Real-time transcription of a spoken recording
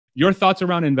Your thoughts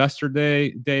around Investor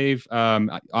Day, Dave?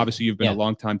 Obviously, you've been a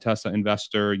long-time Tesla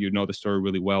investor. You know the story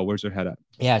really well. Where's your head at?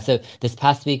 Yeah, so this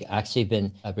past week, I've actually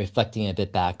been reflecting a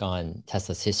bit back on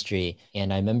Tesla's history.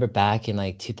 And I remember back in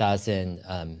like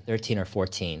 2013 or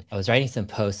 14, I was writing some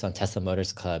posts on Tesla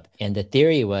Motors Club. And the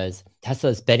theory was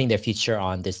Tesla's betting their future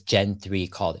on this Gen 3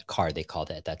 car, they called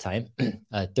it at that time.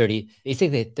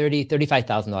 Basically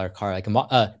 $35,000 car, like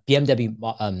a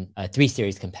BMW 3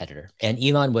 Series competitor. And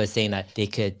Elon was saying that they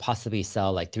could possibly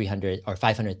sell like 300 or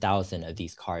 500,000 of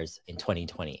these cars in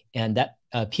 2020. And that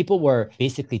people were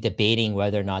basically debating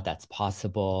whether or not that's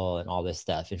possible and all this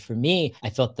stuff. And for me, I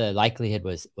felt the likelihood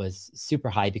was super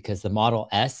high because the Model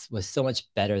S was so much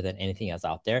better than anything else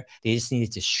out there. They just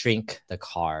needed to shrink the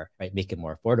car, right? Make it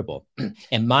more affordable.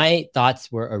 And my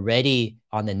thoughts were already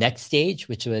on the next stage,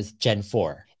 which was Gen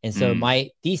 4. And so my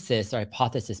thesis or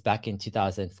hypothesis back in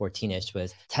 2014-ish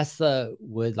was Tesla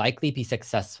would likely be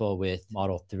successful with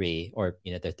Model 3 or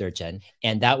their third gen,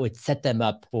 and that would set them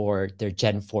up for their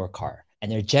Gen 4 car.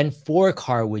 And their Gen 4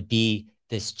 car would be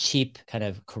this cheap kind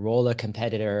of Corolla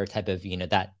competitor type of,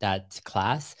 that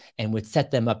class, and would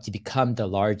set them up to become the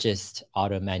largest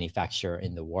auto manufacturer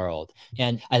in the world.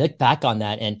 And I look back on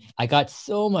that and I got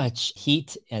so much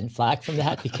heat and flack from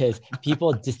that because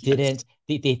people just didn't,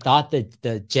 they thought that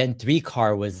the Gen 3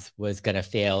 car was going to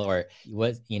fail or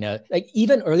was, like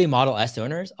even early Model S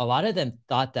owners, a lot of them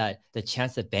thought that the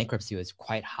chance of bankruptcy was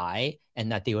quite high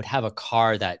and that they would have a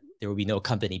car that there will be no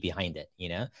company behind it,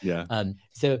 Yeah.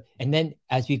 So, and then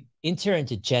as we enter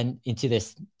into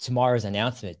this tomorrow's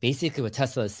announcement, basically what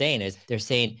Tesla is saying is they're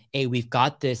saying, hey, we've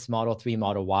got this Model 3,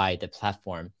 Model Y, the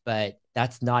platform, but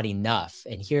that's not enough.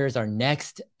 And here's our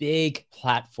next big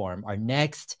platform, our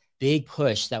next big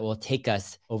push that will take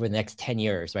us over the next 10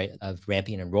 years, right, of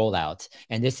ramping and rollout.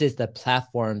 And this is the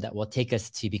platform that will take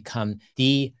us to become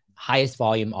the highest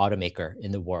volume automaker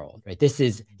in the world, right? This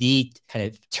is the kind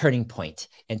of turning point.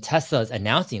 And Tesla is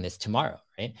announcing this tomorrow,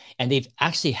 right? And they've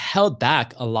actually held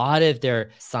back a lot of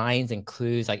their signs and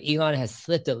clues. Like Elon has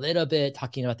slipped a little bit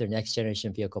talking about their next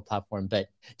generation vehicle platform, but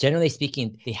generally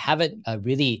speaking, they haven't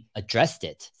really addressed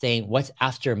it, saying what's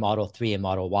after Model 3 and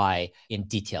Model Y in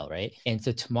detail, right? And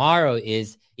so tomorrow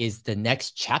is the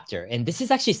next chapter. And this is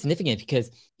actually significant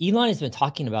because Elon has been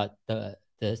talking about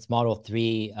this Model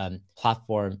 3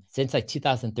 platform since like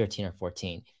 2013 or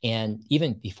 14. And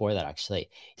even before that,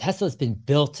 actually, Tesla's been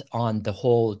built on the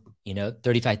whole,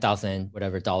 $35,000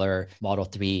 whatever dollar Model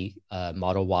 3,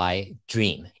 Model Y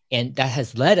dream. And that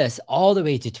has led us all the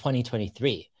way to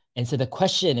 2023. And so the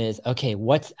question is, okay,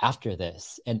 what's after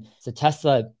this? And so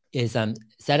Tesla is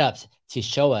set up to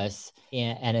show us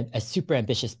and a super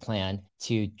ambitious plan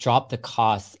to drop the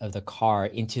cost of the car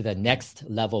into the next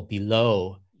level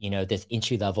below this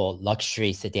entry-level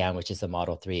luxury sedan, which is the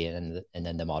Model 3 and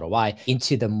then the Model Y,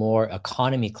 into the more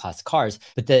economy class cars.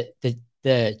 But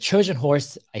the Trojan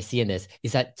horse I see in this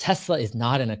is that Tesla is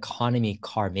not an economy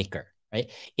car maker,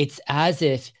 right? It's as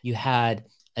if you had,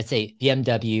 let's say,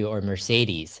 BMW or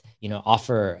Mercedes,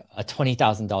 offer a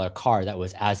 $20,000 car that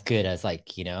was as good as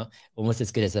almost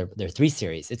as good as their 3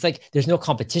 Series. It's like there's no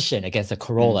competition against a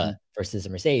Corolla versus a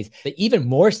Mercedes. But even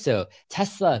more so,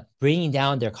 Tesla bringing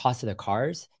down their cost of their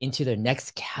cars into their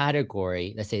next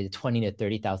category, let's say the $20,000 to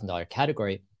 $30,000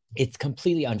 category, it's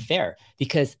completely unfair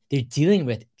because they're dealing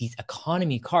with these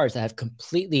economy cars that have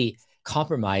completely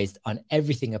compromised on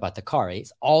everything about the car. Right?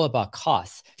 It's all about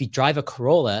costs. If you drive a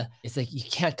Corolla, it's like you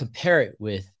can't compare it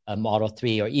with a Model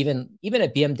 3 or even a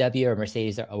BMW or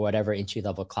Mercedes or whatever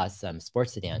entry-level class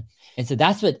sports sedan. And so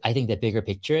that's what I think the bigger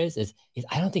picture is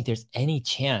I don't think there's any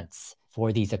chance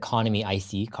for these economy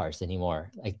ICE cars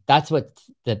anymore. Like that's what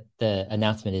the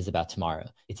announcement is about tomorrow.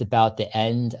 It's about the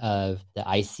end of the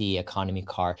ICE economy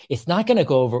car. It's not going to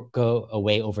go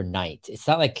away overnight. It's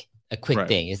not like a quick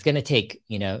thing. It's going to take,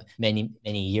 many,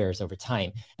 many years over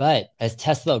time. But as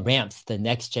Tesla ramps the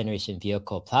next generation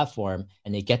vehicle platform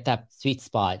and they get that sweet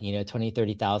spot, 20,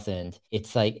 30,000,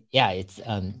 it's like, yeah,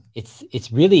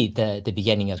 it's really the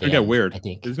beginning of the end. It's going to get weird. I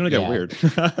think. It's going to get weird.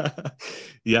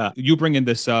 Yeah. You bringing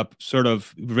this up sort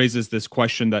of raises this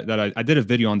question that I did a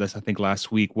video on this, I think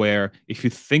last week, where if you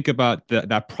think about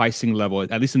that pricing level,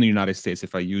 at least in the United States,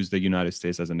 if I use the United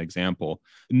States as an example,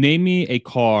 name me a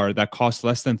car that costs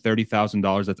less than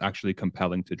 $30,000 that's actually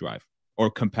compelling to drive or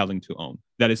compelling to own.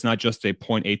 That it's not just a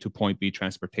point A to point B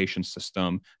transportation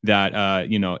system that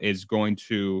is going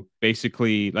to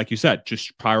basically, like you said,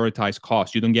 just prioritize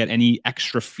cost. You don't get any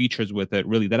extra features with it,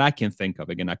 really, that I can think of.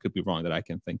 Again, I could be wrong, that I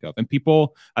can think of. And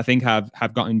people, I think, have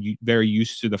gotten very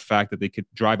used to the fact that they could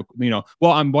drive,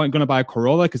 well, I'm going to buy a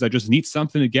Corolla because I just need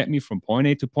something to get me from point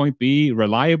A to point B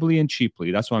reliably and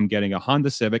cheaply. That's why I'm getting a Honda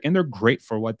Civic, and they're great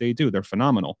for what they do. They're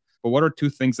phenomenal. But what are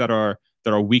two things that are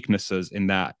weaknesses in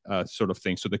that sort of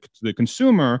thing? So the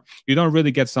consumer, you don't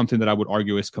really get something that I would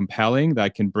argue is compelling,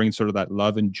 that can bring sort of that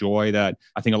love and joy that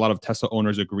I think a lot of Tesla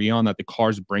owners agree on, that the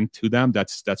cars bring to them.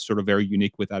 That's sort of very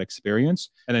unique with that experience.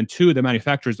 And then two, the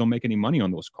manufacturers don't make any money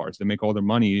on those cars. They make all their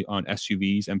money on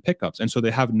SUVs and pickups. And so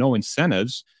they have no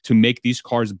incentives to make these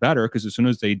cars better, because as soon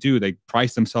as they do, they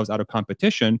price themselves out of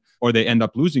competition, or they end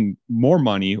up losing more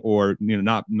money, or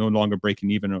no longer breaking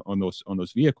even on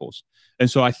those vehicles. And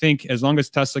so I think as long as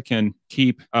Tesla can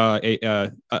keep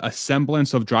a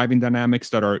semblance of driving dynamics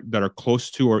that are close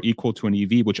to or equal to an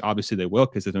EV, which obviously they will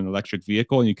because it's an electric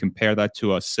vehicle, and you compare that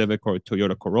to a Civic or a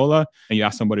Toyota Corolla, and you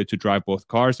ask somebody to drive both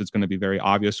cars, it's going to be very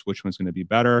obvious which one's going to be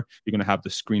better. You're going to have the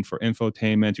screen for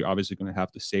infotainment. You're obviously going to have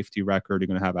the safety record. You're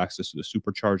going to have access to the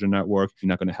supercharger network. You're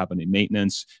not going to have any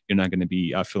maintenance. You're not going to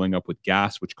be filling up with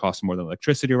gas, which costs more than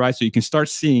electricity, right? So you can start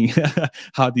seeing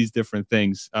how these different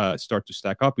things start to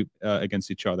stack up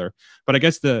against each other. But I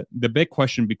guess the big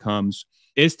question becomes,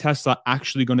 is Tesla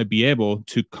actually going to be able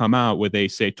to come out with a,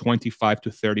 say, $25,000 to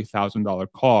 $30,000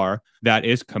 car that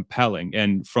is compelling?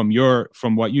 And from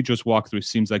what you just walked through,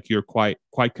 seems like you're quite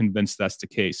convinced that's the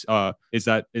case. Is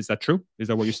that true? Is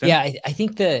that what you're saying? Yeah, I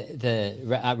think the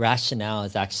rationale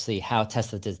is actually how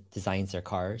Tesla designs their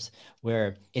cars,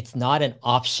 where it's not an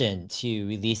option to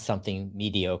release something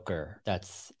mediocre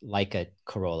that's like a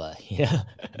Corolla.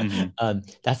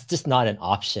 That's just not an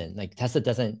option. Like, Tesla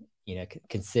doesn't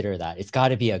consider that. It's got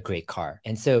to be a great car.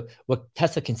 And so what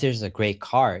Tesla considers a great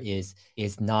car is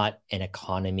not an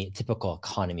typical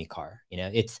economy car.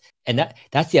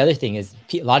 That's the other thing is,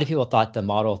 a lot of people thought the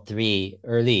Model 3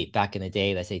 early back in the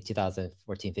day, let's say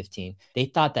 2014, 15, they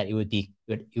thought that it would be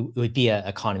an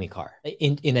economy car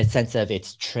in a sense of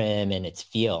its trim and its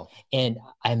feel. And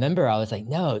I remember I was like,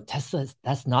 no,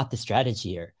 that's not the strategy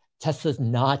here. Tesla's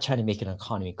not trying to make an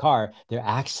economy car. They're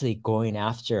actually going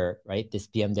after, right, this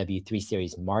BMW 3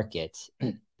 Series market,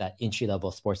 that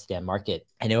entry-level sports sedan market,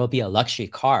 and it will be a luxury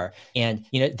car. And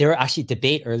there were actually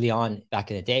debate early on back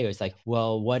in the day. It was like,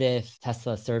 well, what if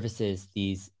Tesla services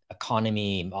these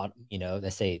economy,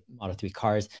 let's say Model 3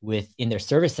 cars in their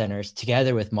service centers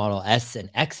together with Model S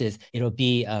and X's? It'll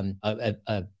be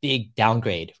a big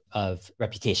downgrade of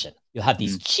reputation. You'll have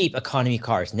these cheap economy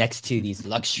cars next to these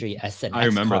luxury S and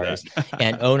X cars,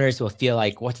 and owners will feel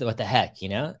like, what the heck,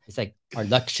 It's like our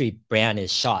luxury brand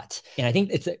is shot. And I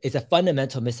think it's a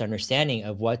fundamental misunderstanding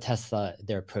of what Tesla,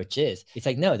 their approach is. It's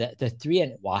like, no, the 3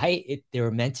 and Y, they were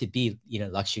meant to be,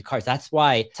 luxury cars. That's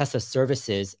why Tesla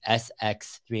services S,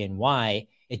 X, 3 and Y.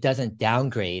 It doesn't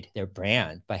downgrade their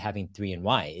brand by having 3 and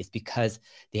Y. It's because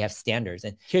they have standards.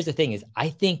 And here's the thing is, I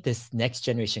think this next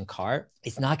generation car,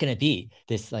 it's not going to be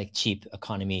this like cheap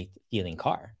economy feeling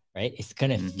car, right? It's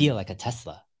going to feel like a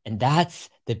Tesla. And that's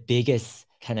the biggest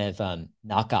kind of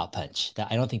knockout punch that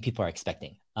I don't think people are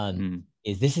expecting.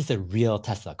 Is this is a real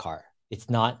Tesla car. It's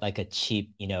not like a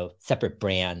cheap, separate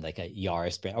brand, like a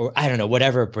Yaris brand, or I don't know,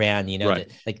 whatever brand,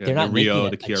 right. They're not Rio,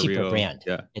 making a cheaper brand.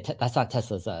 Yeah. That's not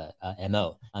Tesla's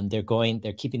MO.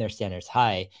 They're keeping their standards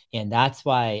high. And that's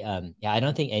why, I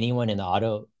don't think anyone in the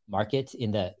auto market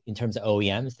in terms of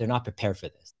OEMs, they're not prepared for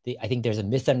this. I think there's a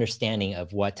misunderstanding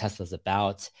of what Tesla's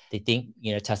about. They think,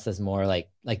 Tesla's more like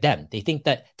them. They think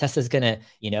that Tesla's gonna,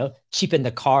 cheapen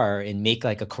the car and make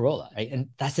like a Corolla, right? And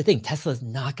that's the thing. Tesla's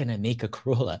not gonna make a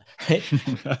Corolla, right?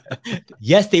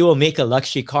 Yes, they will make a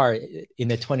luxury car in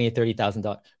the $20,000 to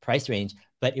 $30,000 price range,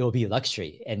 but it will be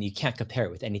luxury, and you can't compare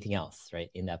it with anything else, right,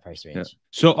 in that price range. Yeah.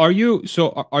 So are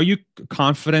you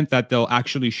confident that they'll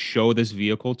actually show this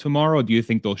vehicle tomorrow? Or do you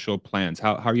think they'll show plans?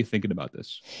 How are you thinking about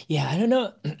this? Yeah, I don't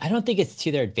know. I don't think it's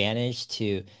to their advantage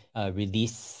to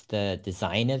release the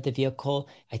design of the vehicle.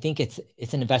 I think it's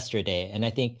an investor day, and I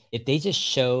think if they just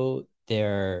show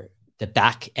the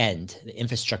back end, the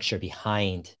infrastructure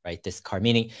behind, right, this car,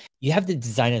 meaning you have the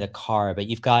design of the car, but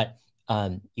you've got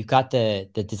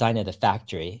the design of the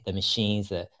factory, the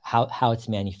machines, how it's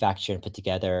manufactured and put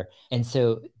together. And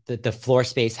so the floor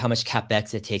space, how much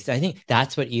CapEx it takes. And I think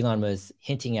that's what Elon was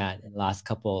hinting at in the last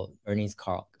couple earnings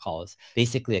calls.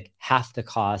 Basically, like half the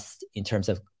cost in terms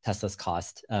of Tesla's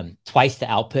cost, twice the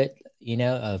output,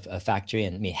 of a factory,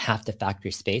 and I mean half the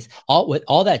factory space. What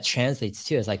all that translates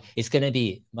to is like it's going to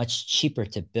be much cheaper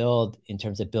to build in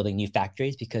terms of building new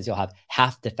factories because you'll have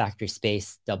half the factory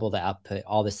space, double the output,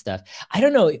 all this stuff. I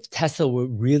don't know if Tesla will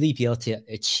really be able to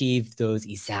achieve those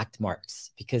exact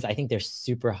marks because I think they're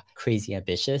super crazy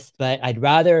ambitious, but I'd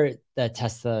rather that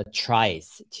Tesla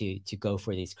tries to go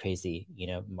for these crazy,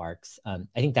 marks. I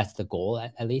think that's the goal,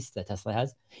 at least, that Tesla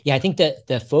has. Yeah, I think that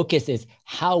the focus is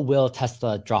how will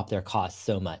Tesla drop their costs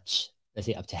so much, let's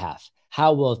say up to half?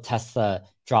 How will Tesla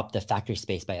drop the factory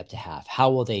space by up to half? How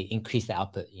will they increase the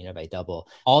output, by double?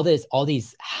 All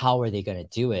these, how are they going to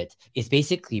do it? Is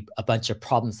basically a bunch of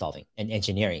problem solving and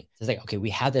engineering. So it's like, okay, we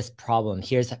have this problem.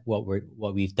 Here's what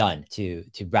we've done to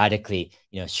radically,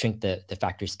 shrink the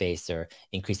factory space or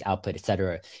increase output, et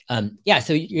cetera. Yeah,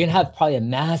 so you're gonna have probably a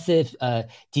massive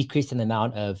decrease in the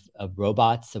amount of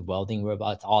robots, of welding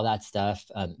robots, all that stuff.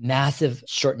 Massive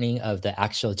shortening of the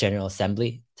actual general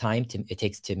assembly time it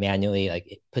takes to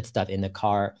manually put stuff in the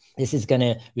car. This is going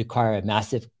to require a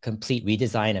massive complete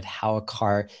redesign of how a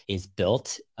car is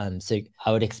built. So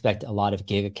I would expect a lot of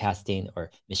gigacasting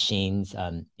or machines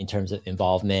in terms of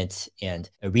involvement and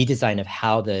a redesign of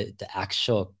how the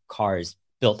actual car is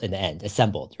built in the end,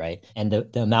 assembled, right? And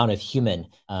the amount of human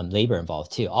labor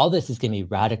involved too. All this is going to be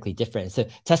radically different. So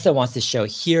Tesla wants to show,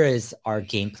 here is our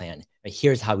game plan. Right?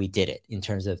 Here's how we did it in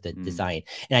terms of the design.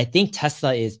 And I think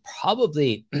Tesla is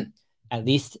probably at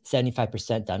least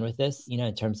 75% done with this,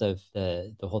 in terms of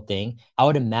the whole thing. I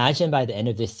would imagine by the end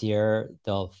of this year,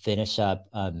 they'll finish up,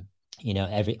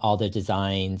 all their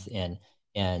designs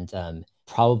and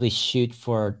probably shoot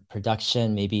for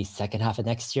production maybe second half of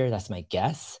next year. That's my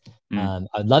guess.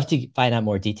 I'd love to find out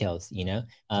more details,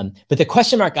 but the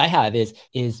question mark I have is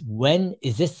when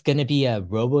is this going to be a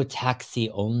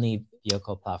robo-taxi only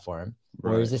vehicle platform,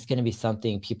 or is this going to be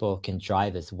something people can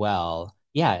drive as well?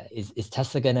 Yeah, is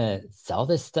Tesla going to sell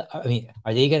this stuff? I mean,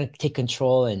 are they going to take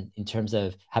control in terms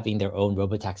of having their own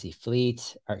robo-taxi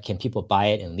fleet, or can people buy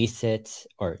it and lease it,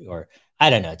 or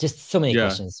I don't know, just so many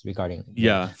questions regarding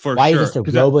why is this a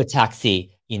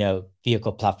robo-taxi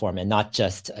vehicle platform and not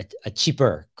just a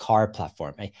cheaper car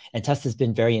platform, right? And Tesla's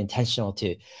been very intentional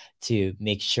to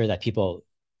make sure that people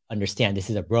understand this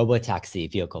is a robo-taxi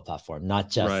vehicle platform, not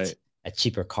just a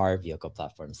cheaper car vehicle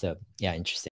platform. So yeah,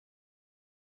 interesting.